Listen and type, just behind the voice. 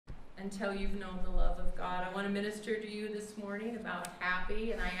until you've known the love of God. I want to minister to you this morning about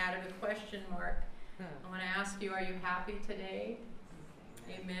happy, and I added a question mark. I want to ask you, are you happy today?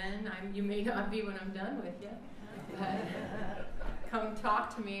 Amen. You may not be when I'm done with you, but come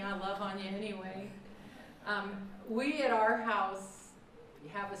talk to me. I love on you anyway. We at our house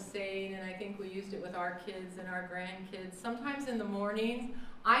have a saying, and I think we used it with our kids and our grandkids. Sometimes in the mornings,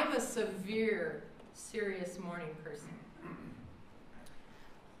 I'm a serious morning person.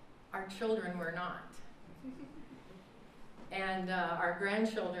 Our children were not. And our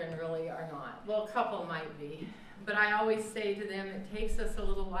grandchildren really are not. Well, a couple might be. But I always say to them, it takes us a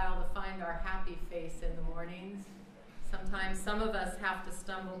little while to find our happy face in the mornings. Sometimes some of us have to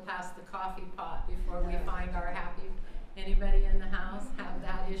stumble past the coffee pot before we find our happy. Anybody in the house have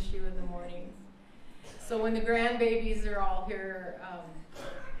that issue in the mornings? So when the grandbabies are all here,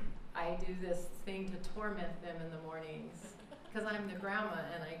 I do this thing to torment them in the mornings. Because I'm the grandma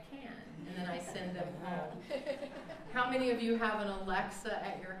and I can. And then I send them home. How many of you have an Alexa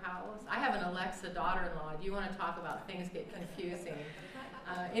at your house? I have an Alexa daughter-in-law. Do you want to talk about things get confusing?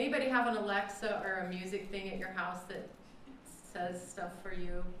 Anybody have an Alexa or a music thing at your house that says stuff for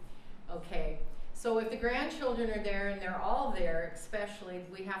you? Okay. So if the grandchildren are there, and they're all there, especially,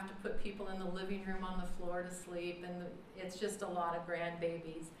 we have to put people in the living room on the floor to sleep, and it's just a lot of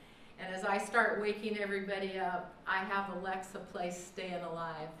grandbabies. And as I start waking everybody up, I have Alexa play Staying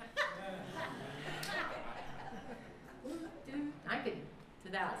Alive. I could do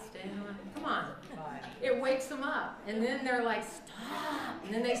that, Staying Alive. Come on. It wakes them up. And then they're like, stop.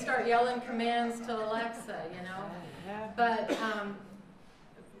 And then they start yelling commands to Alexa, you know. But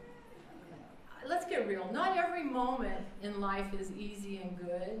let's get real. Not every moment in life is easy and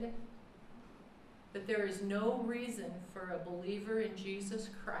good. But there is no reason for a believer in Jesus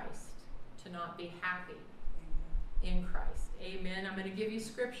Christ to not be happy in Christ. Amen. I'm going to give you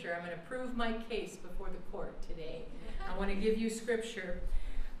scripture. I'm going to prove my case before the court today. I want to give you scripture.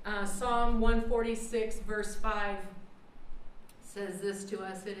 Psalm 146 verse 5 says this to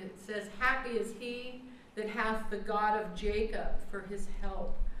us. It says, happy is he that hath the God of Jacob for his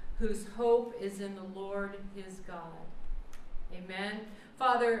help, whose hope is in the Lord his God. Amen.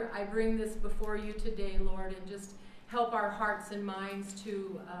 Father, I bring this before you today, Lord, and just help our hearts and minds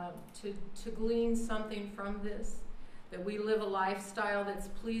to glean something from this, that we live a lifestyle that's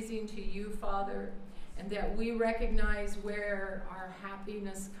pleasing to you, Father, and that we recognize where our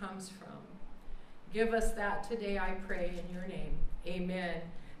happiness comes from. Give us that today, I pray, in your name. Amen.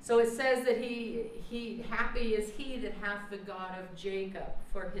 So it says that happy is he that hath the God of Jacob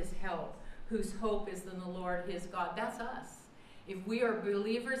for his help, whose hope is in the Lord his God. That's us. If we are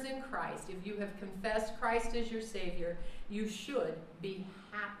believers in Christ, if you have confessed Christ as your Savior, you should be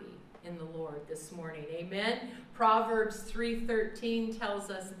happy in the Lord this morning. Amen? Proverbs 3:13 tells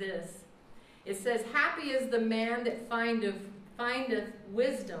us this. It says, happy is the man that findeth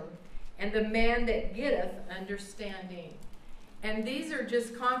wisdom, and the man that getteth understanding. And these are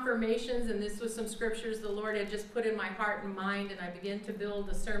just confirmations, and this was some scriptures the Lord had just put in my heart and mind, and I began to build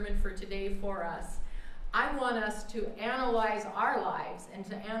a sermon for today for us. I want us to analyze our lives and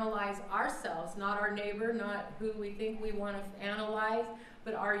to analyze ourselves, not our neighbor, not who we think we want to analyze,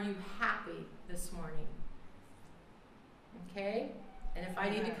 but are you happy this morning? Okay? And if I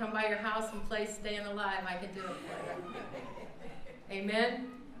need to come by your house and play Staying Alive, I can do it for you. Amen?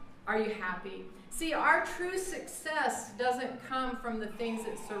 Are you happy? See, our true success doesn't come from the things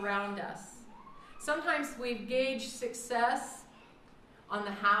that surround us. Sometimes we gauge success on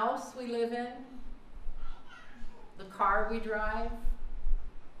the house we live in, the car we drive,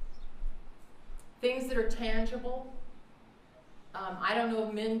 things that are tangible. I don't know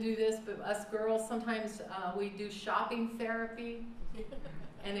if men do this, but us girls, sometimes we do shopping therapy,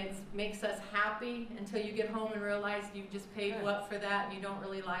 and it makes us happy until you get home and realize you just paid what for that and you don't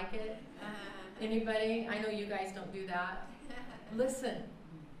really like it. Anybody? I know you guys don't do that. Listen,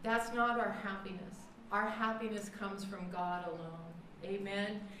 that's not our happiness. Our happiness comes from God alone.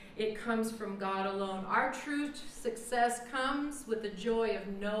 Amen? It comes from God alone. Our true success comes with the joy of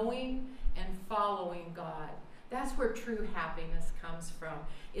knowing and following God. That's where true happiness comes from,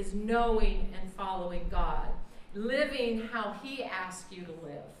 is knowing and following God. Living how he asks you to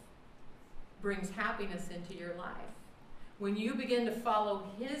live brings happiness into your life. When you begin to follow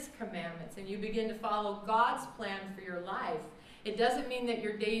his commandments and you begin to follow God's plan for your life, it doesn't mean that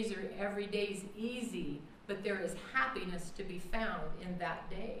your days are every day's easy, but there is happiness to be found in that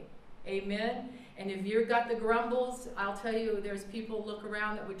day. Amen? And if you've got the grumbles, I'll tell you, there's people look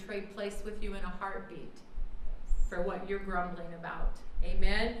around that would trade place with you in a heartbeat for what you're grumbling about.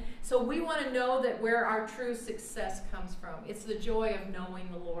 Amen? So we want to know that where our true success comes from. It's the joy of knowing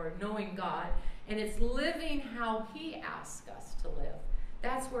the Lord, knowing And it's living how He asks us to live.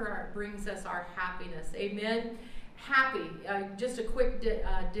 That's where it brings us our happiness. Amen. Happy, just a quick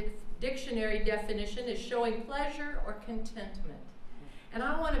dictionary definition, is showing pleasure or contentment. And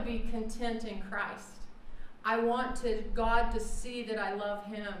I want to be content in Christ. I want God to see that I love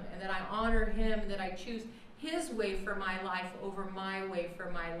Him and that I honor Him and that I choose His way for my life over my way for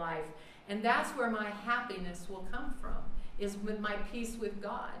my life. And that's where my happiness will come from, is with my peace with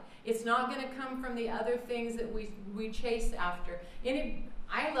God. It's not going to come from the other things that we chase after.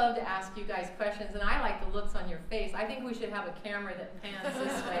 I love to ask you guys questions, and I like the looks on your face. I think we should have a camera that pans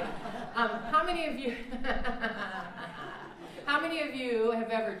this way. How many of you have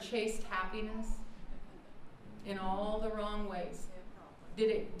ever chased happiness in all the wrong ways?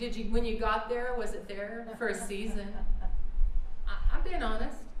 Did you, when you got there, was it there for a season? I'm being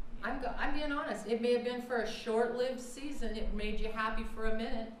honest. I'm being honest. It may have been for a short-lived season. It made you happy for a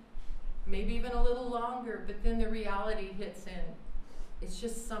minute, maybe even a little longer, but then the reality hits in. It's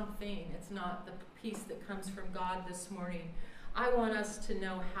just something. It's not the peace that comes from God this morning. I want us to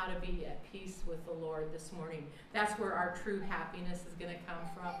know how to be at peace with the Lord this morning. That's where our true happiness is going to come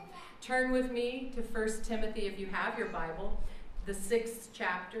from. Turn with me to 1 Timothy if you have your Bible, the 6th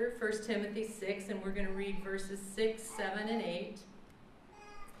chapter, 1 Timothy 6, and we're going to read verses 6, 7, and 8.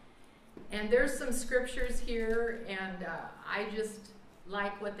 And there's some scriptures here, and I just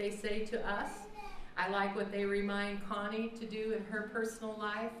like what they say to us. I like what they remind Connie to do in her personal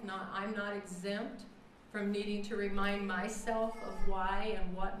life. I'm not exempt from needing to remind myself of why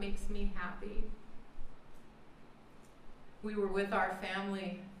and what makes me happy. We were with our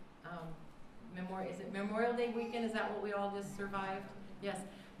family. Is it Memorial Day weekend? Is that what we all just survived? Yes,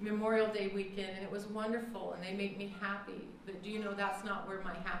 Memorial Day weekend, and it was wonderful, and they make me happy. But do you know that's not where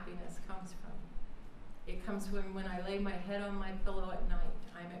my happiness comes from? It comes from when I lay my head on my pillow at night.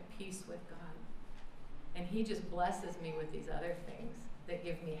 I'm at peace with God. And He just blesses me with these other things that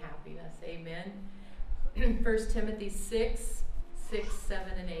give me happiness. Amen. 1 Timothy 6,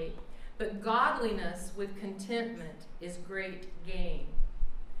 7, and 8. But godliness with contentment is great gain.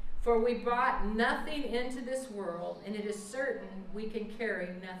 For we brought nothing into this world, and it is certain we can carry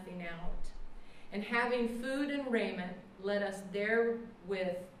nothing out. And having food and raiment, let us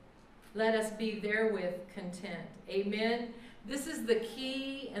be therewith content. Amen. This is the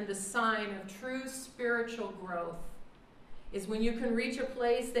key and the sign of true spiritual growth, is when you can reach a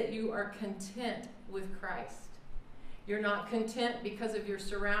place that you are content with Christ. You're not content because of your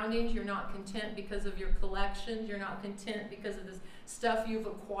surroundings. You're not content because of your collections. You're not content because of the stuff you've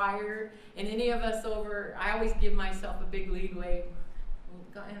acquired. And any of us I always give myself a big leadway.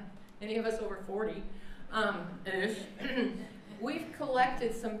 Any of us over 40-ish, we've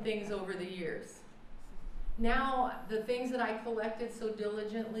collected some things over the years. Now, the things that I collected so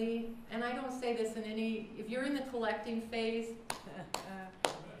diligently, and I don't say this if you're in the collecting phase,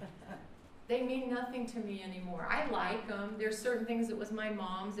 they mean nothing to me anymore. I like them. There's certain things that was my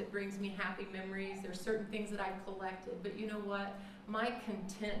mom's that brings me happy memories. There's certain things that I've collected. But you know what? My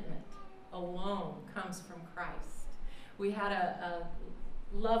contentment alone comes from Christ. We had a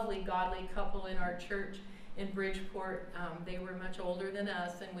lovely, godly couple in our church in Bridgeport. They were much older than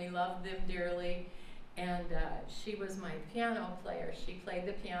us, and we loved them dearly. And she was my piano player. She played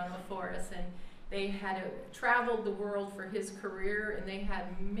the piano for us, and they had traveled the world for his career, and they had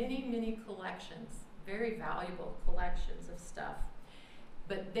many, many collections, very valuable collections of stuff.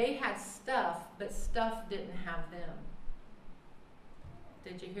 But they had stuff, but stuff didn't have them.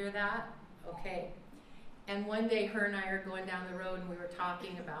 Did you hear that? Okay. And one day, her and I are going down the road, and we were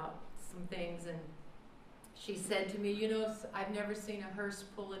talking about some things, and she said to me, I've never seen a hearse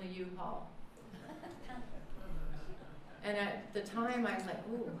pull in a U-Haul. And at the time, I was like,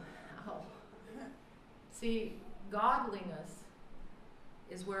 ooh, ow. See, godliness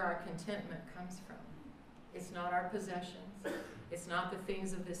is where our contentment comes from. It's not our possessions. It's not the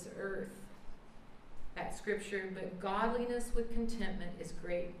things of this earth. That scripture, but godliness with contentment is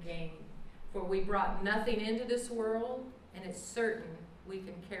great gain. For we brought nothing into this world, and it's certain we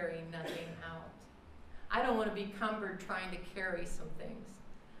can carry nothing out. I don't want to be cumbered trying to carry some things.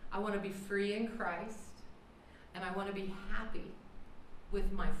 I want to be free in Christ, and I want to be happy with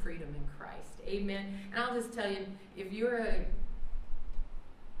my freedom in Christ. Amen. And I'll just tell you, if you're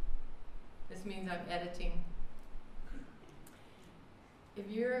this means I'm editing. If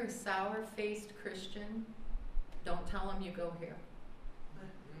you're a sour-faced Christian, don't tell them you go here.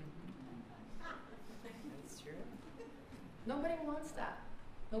 That's true. Nobody wants that.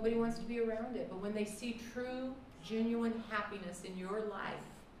 Nobody wants to be around it. But when they see true, genuine happiness in your life,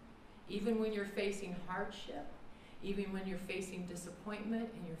 even when you're facing hardship, even when you're facing disappointment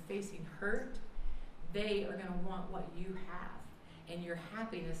and you're facing hurt, they are going to want what you have. And your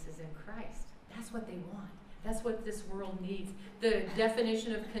happiness is in Christ. That's what they want. That's what this world needs. The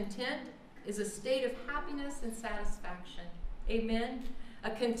definition of content is a state of happiness and satisfaction. Amen?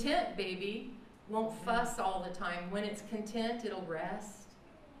 A content baby won't fuss all the time. When it's content, it'll rest.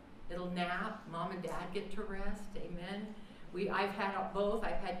 It'll nap. Mom and dad get to rest. Amen? I've had both.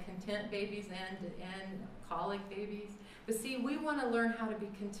 I've had content babies and colic babies. But see, we want to learn how to be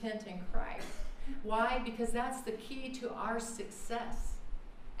content in Christ. Why? Because that's the key to our success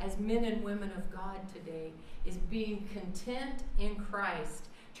as men and women of God today, is being content in Christ.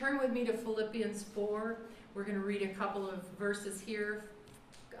 Turn with me to Philippians 4. We're going to read a couple of verses here.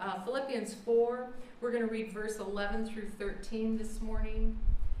 Philippians 4, we're going to read verse 11 through 13 this morning.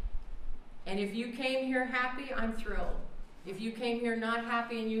 And if you came here happy, I'm thrilled. If you came here not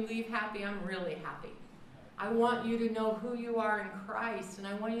happy and you leave happy, I'm really happy. I want you to know who you are in Christ, and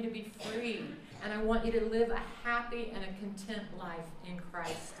I want you to be free, and I want you to live a happy and a content life in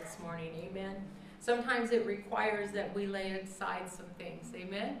Christ this morning. Amen? Sometimes it requires that we lay aside some things.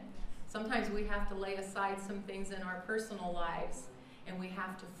 Amen? Sometimes we have to lay aside some things in our personal lives, and we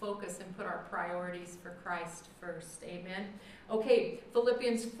have to focus and put our priorities for Christ first. Amen? Okay,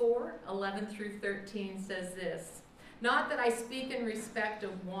 Philippians 4, 11 through 13 says this. Not that I speak in respect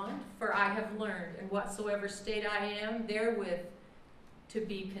of want, for I have learned, in whatsoever state I am, therewith to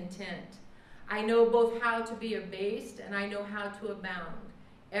be content. I know both how to be abased, and I know how to abound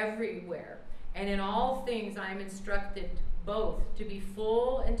everywhere. And in all things I am instructed both to be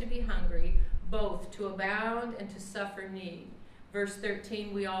full and to be hungry, both to abound and to suffer need. Verse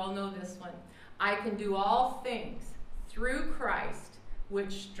 13, we all know this one. I can do all things through Christ,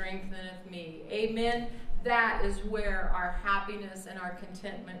 which strengtheneth me. Amen. That is where our happiness and our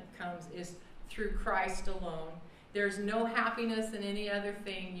contentment comes, is through Christ alone. There's no happiness in any other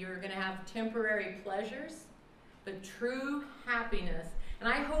thing. You're going to have temporary pleasures, but true happiness. And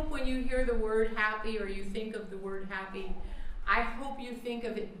I hope when you hear the word happy, or you think of the word happy, I hope you think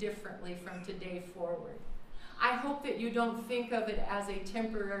of it differently from today forward. I hope that you don't think of it as a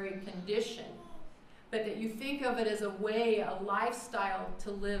temporary condition, but that you think of it as a way, a lifestyle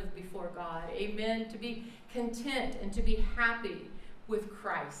to live before God. Amen. To be content and to be happy with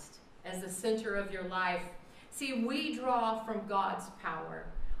Christ as the center of your life. See, we draw from God's power.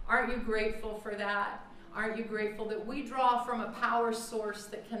 Aren't you grateful for that? Aren't you grateful that we draw from a power source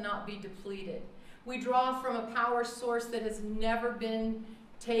that cannot be depleted? We draw from a power source that has never been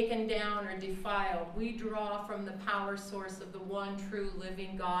taken down or defiled. We draw from the power source of the one true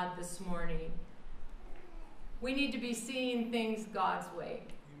living God this morning. We need to be seeing things God's way.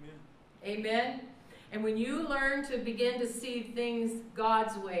 Amen. Amen? And when you learn to begin to see things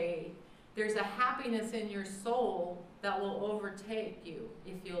God's way, there's a happiness in your soul that will overtake you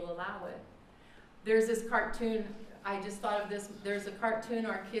if you'll allow it. There's this cartoon, I just thought of this, there's a cartoon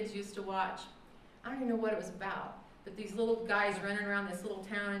our kids used to watch. I don't even know what it was about, but these little guys running around this little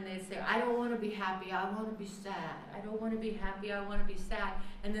town, and they'd say, I don't want to be happy, I want to be sad. I don't want to be happy, I want to be sad.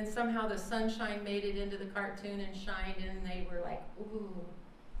 And then somehow the sunshine made it into the cartoon and shined, and they were like, ooh.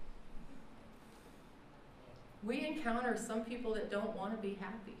 We encounter some people that don't want to be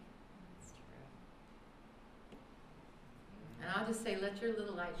happy. That's true. And I'll just say, let your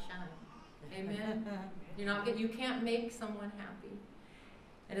little light shine. Amen? You can't make someone happy.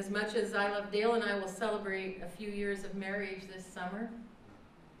 And as much as I love Dale, and I will celebrate a few years of marriage this summer,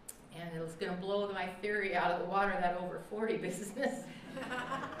 and it's going to blow my theory out of the water, that over 40 business.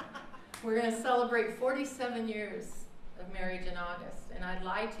 We're going to celebrate 47 years of marriage in August, and I'd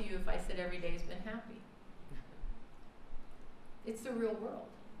lie to you if I said every day's been happy. It's the real world.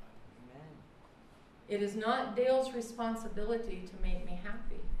 Amen. It is not Dale's responsibility to make me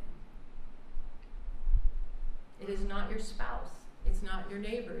happy. It is not your spouse. It's not your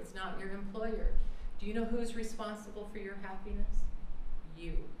neighbor. It's not your employer. Do you know who's responsible for your happiness?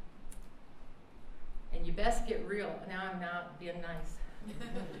 You. And you best get real. Now I'm not being nice.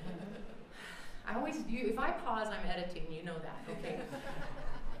 If I pause, I'm editing. You know that, okay?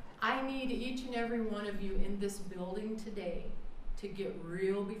 I need each and every one of you in this building today to get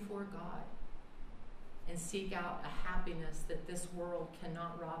real before God and seek out a happiness that this world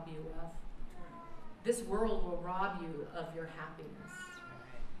cannot rob you of. This world will rob you of your happiness.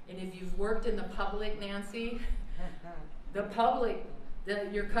 And if you've worked in the public, Nancy, the public,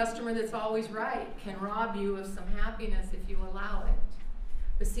 your customer that's always right, can rob you of some happiness if you allow it.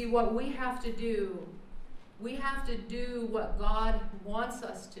 But see, what we have to do what God wants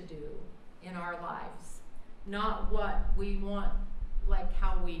us to do in our lives, not what we want, like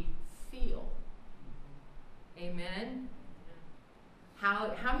how we feel. Amen?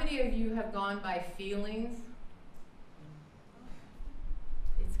 How many of you have gone by feelings?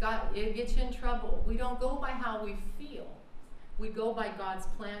 It gets you in trouble. We don't go by how we feel. We go by God's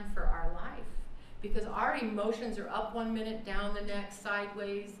plan for our life. Because our emotions are up one minute, down the next,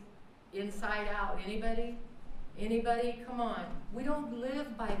 sideways, inside out. Anybody? Anybody? Come on. We don't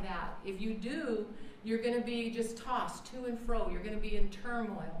live by that. If you do, you're going to be just tossed to and fro. You're going to be in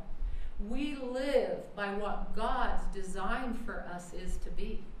turmoil. We live by what God's design for us is to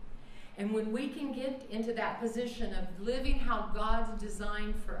be. And when we can get into that position of living how God's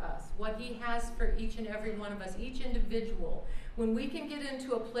designed for us, what He has for each and every one of us, each individual, when we can get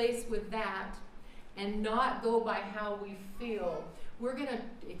into a place with that and not go by how we feel, we're going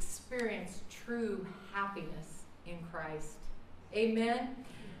to experience true happiness in Christ. Amen?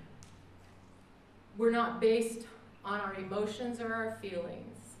 We're not based on our emotions or our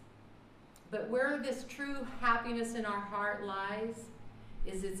feelings. But where this true happiness in our heart lies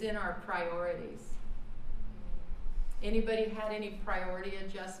is it's in our priorities. Anybody had any priority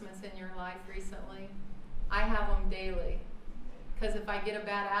adjustments in your life recently? I have them daily. Because if I get a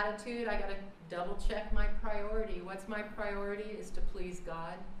bad attitude, I got to double check my priority. What's my priority? Is to please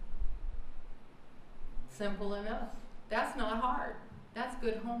God. Simple enough. That's not hard. That's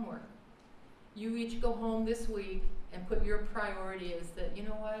good homework. You each go home this week and put your priority is that, you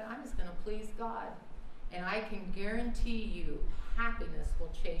know what, I'm just going to please God. And I can guarantee you happiness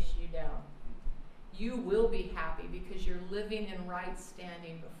will chase you down. You will be happy because you're living in right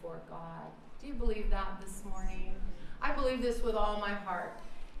standing before God. Do you believe that this morning? I believe this with all my heart.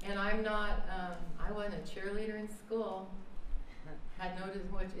 And I'm not, I wasn't a cheerleader in school. Had noticed,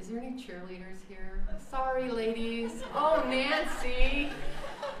 is there any cheerleaders here? Sorry, ladies. Oh, Nancy.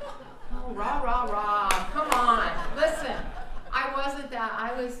 Oh, rah, rah, rah. Come on. Listen, I wasn't that.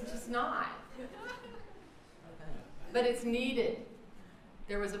 I was just not. But it's needed.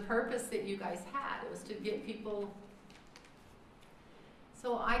 There was a purpose that you guys had. It was to get people.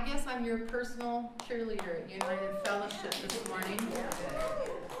 So I guess I'm your personal cheerleader at United Fellowship this morning.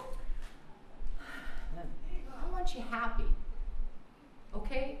 I want you happy.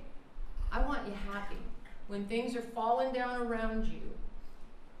 Okay? I want you happy. When things are falling down around you,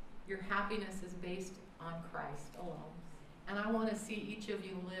 your happiness is based on Christ alone. And I want to see each of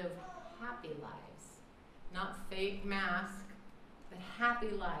you live happy lives. Not fake mask, but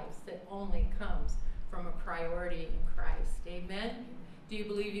happy lives that only comes from a priority in Christ. Amen? Do you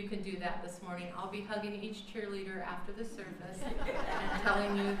believe you can do that this morning? I'll be hugging each cheerleader after the service and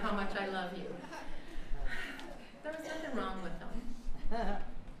telling you how much I love you. There was nothing wrong with them.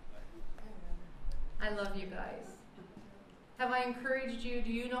 I love you guys. Have I encouraged you?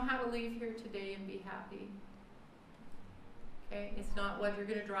 Do you know how to leave here today and be happy? Okay? It's not what you're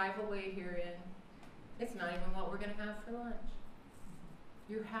going to drive away here in. It's not even what we're going to have for lunch.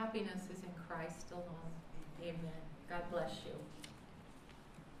 Your happiness is in Christ alone. Amen. God bless you.